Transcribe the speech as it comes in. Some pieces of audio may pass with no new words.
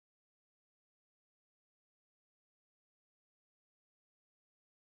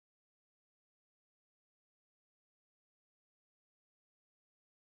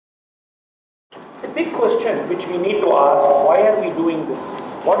big question which we need to ask, why are we doing this?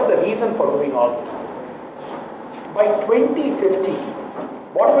 What is the reason for doing all this? By 2050,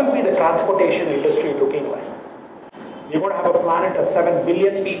 what will be the transportation industry looking like? We're going to have a planet of 7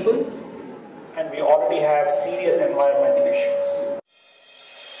 billion people, and we already have serious environmental issues.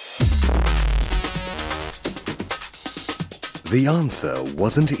 The answer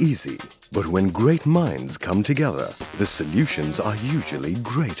wasn't easy, but when great minds come together, the solutions are usually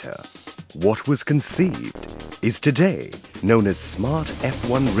greater. What was conceived is today known as Smart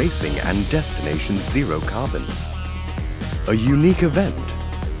F1 Racing and Destination Zero Carbon. A unique event,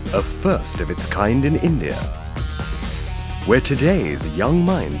 a first of its kind in India, where today's young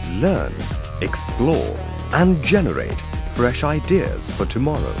minds learn, explore and generate fresh ideas for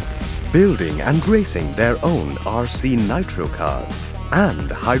tomorrow, building and racing their own RC nitro cars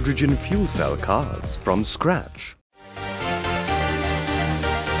and hydrogen fuel cell cars from scratch.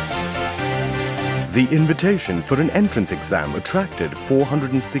 The invitation for an entrance exam attracted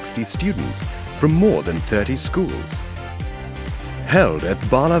 460 students from more than 30 schools. Held at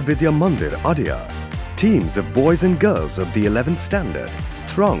Bala Vidya Mandir, Adyar, teams of boys and girls of the 11th standard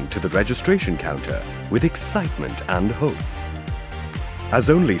thronged to the registration counter with excitement and hope. As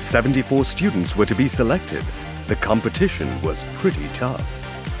only 74 students were to be selected, the competition was pretty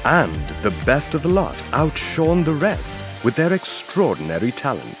tough. And the best of the lot outshone the rest with their extraordinary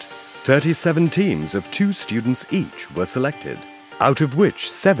talent. 37 teams of 2 students each were selected, out of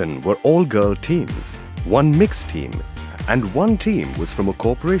which 7 were all-girl teams, 1 mixed team, and 1 team was from a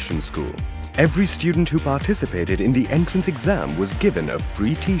corporation school. Every student who participated in the entrance exam was given a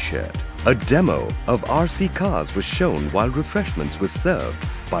free t-shirt. A demo of RC cars was shown while refreshments were served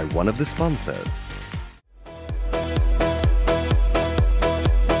by one of the sponsors.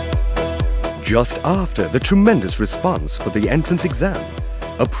 Just after the tremendous response for the entrance exam,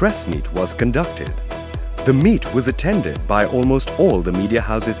 a press meet was conducted. The meet was attended by almost all the media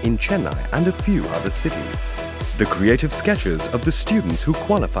houses in Chennai and a few other cities. The creative sketches of the students who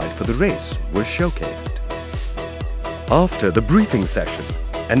qualified for the race were showcased. After the briefing session,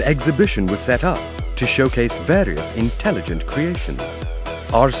 an exhibition was set up to showcase various intelligent creations.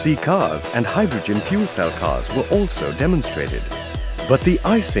 RC cars and hydrogen fuel cell cars were also demonstrated. But the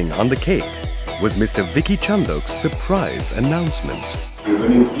icing on the cake was Mr. Vicky Chandok's surprise announcement. The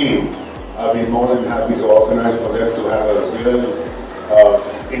winning team, I'll be more than happy to organize for them to have a real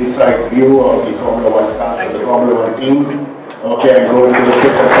inside view of the Formula 1 cars and the Formula 1 team. Okay, and go into the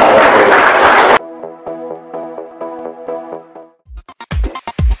fifth car.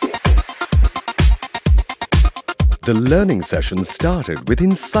 The learning session started with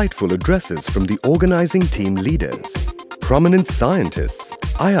insightful addresses from the organizing team leaders. Prominent scientists,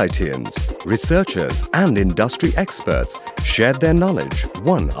 IITians, researchers and industry experts shared their knowledge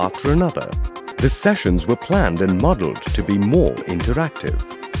one after another. The sessions were planned and modeled to be more interactive.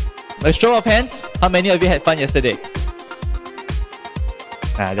 A show of hands, how many of you had fun yesterday?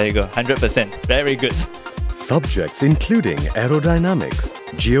 There you go, 100%. Very good. Subjects including aerodynamics,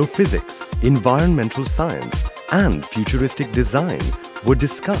 geophysics, environmental science, and futuristic design were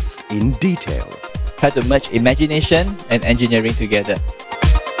discussed in detail. Try to merge imagination and engineering together.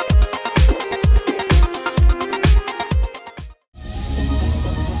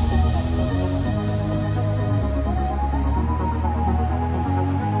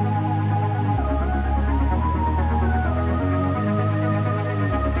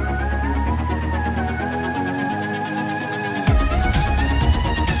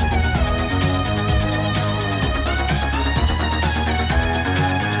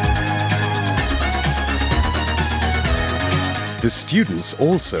 The students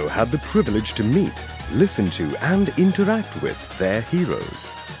also had the privilege to meet, listen to and interact with their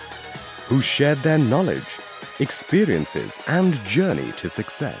heroes, who shared their knowledge, experiences and journey to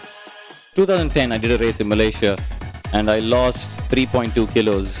success. 2010 I did a race in Malaysia and I lost 3.2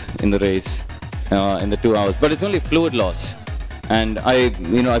 kilos in the race in the 2 hours, but it's only fluid loss. And I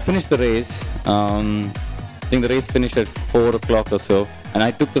finished the race, I think the race finished at 4 o'clock or so, and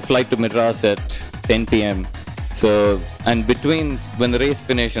I took the flight to Madras at 10 p.m. So, and between when the race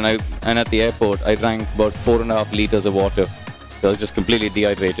finished and at the airport, I drank about 4.5 liters of water. So I was just completely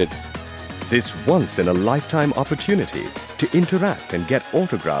dehydrated. This once-in-a-lifetime opportunity to interact and get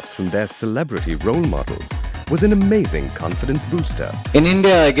autographs from their celebrity role models was an amazing confidence booster. In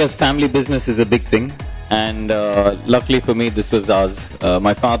India, I guess family business is a big thing. And luckily for me, this was ours.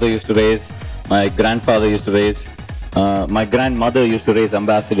 My father used to race, my grandfather used to race, my grandmother used to race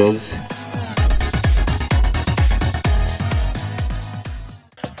ambassadors.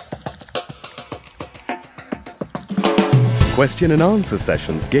 Question and answer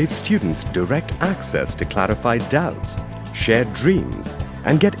sessions gave students direct access to clarify doubts, share dreams,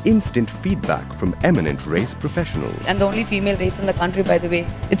 and get instant feedback from eminent race professionals. And the only female race in the country, by the way.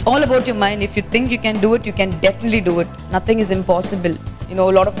 It's all about your mind. If you think you can do it, you can definitely do it. Nothing is impossible. You know,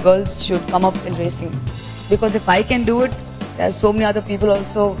 a lot of girls should come up in racing. Because if I can do it, there's so many other people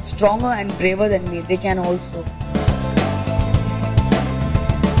also stronger and braver than me. They can also.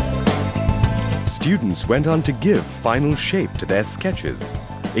 Students went on to give final shape to their sketches,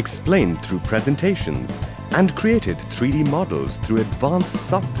 explained through presentations, and created 3D models through advanced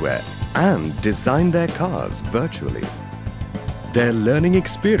software and designed their cars virtually. Their learning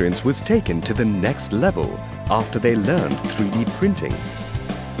experience was taken to the next level after they learned 3D printing.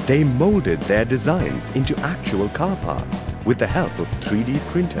 They molded their designs into actual car parts with the help of 3D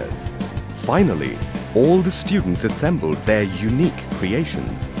printers. Finally, all the students assembled their unique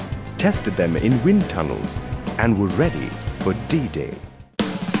creations, tested them in wind tunnels, and were ready for D-Day.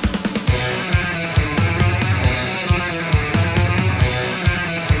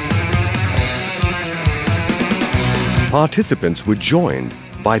 Participants were joined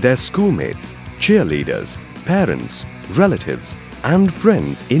by their schoolmates, cheerleaders, parents, relatives, and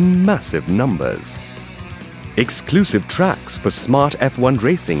friends in massive numbers. Exclusive tracks for Smart F1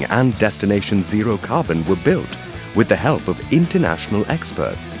 racing and Destination Zero Carbon were built with the help of international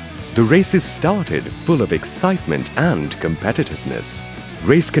experts. The races started full of excitement and competitiveness.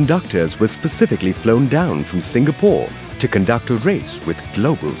 Race conductors were specifically flown down from Singapore to conduct a race with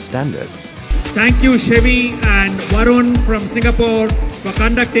global standards. Thank you, Chevy and Varun from Singapore for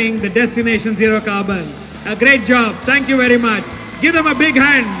conducting the Destination Zero Carbon. A great job. Thank you very much. Give them a big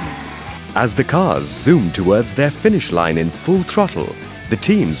hand. As the cars zoomed towards their finish line in full throttle, the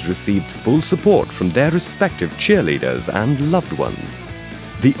teams received full support from their respective cheerleaders and loved ones.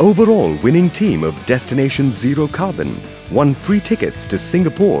 The overall winning team of Destination Zero Carbon won free tickets to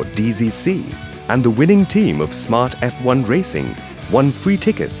Singapore DZC, and the winning team of Smart F1 Racing won free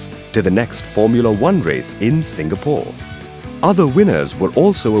tickets to the next Formula One race in Singapore. Other winners were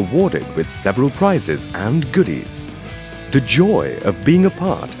also awarded with several prizes and goodies. The joy of being a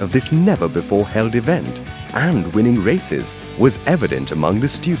part of this never-before-held event and winning races was evident among the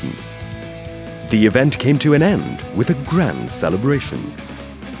students. The event came to an end with a grand celebration.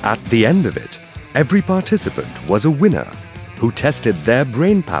 At the end of it, every participant was a winner who tested their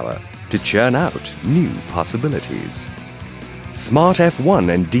brain power to churn out new possibilities. Smart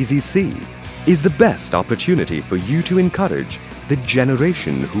F1 and DZC is the best opportunity for you to encourage the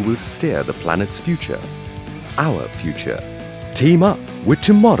generation who will steer the planet's future, our future. Team up with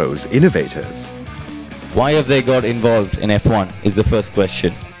tomorrow's innovators. Why have they got involved in F1 is the first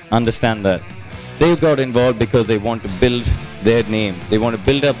question. Understand that. They got involved because they want to build their name. They want to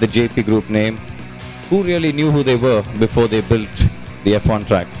build up the JP Group name. Who really knew who they were before they built the F1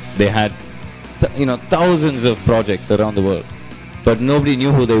 track? They had thousands of projects around the world, but nobody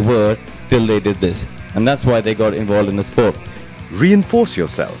knew who they were till they did this. And that's why they got involved in the sport. Reinforce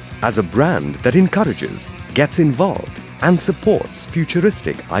yourself as a brand that encourages, gets involved, and supports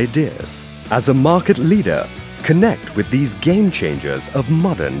futuristic ideas. As a market leader, connect with these game changers of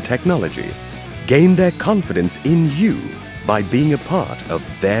modern technology. Gain their confidence in you by being a part of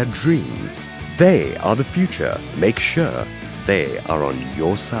their dreams. They are the future. Make sure they are on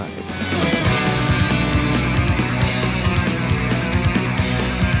your side.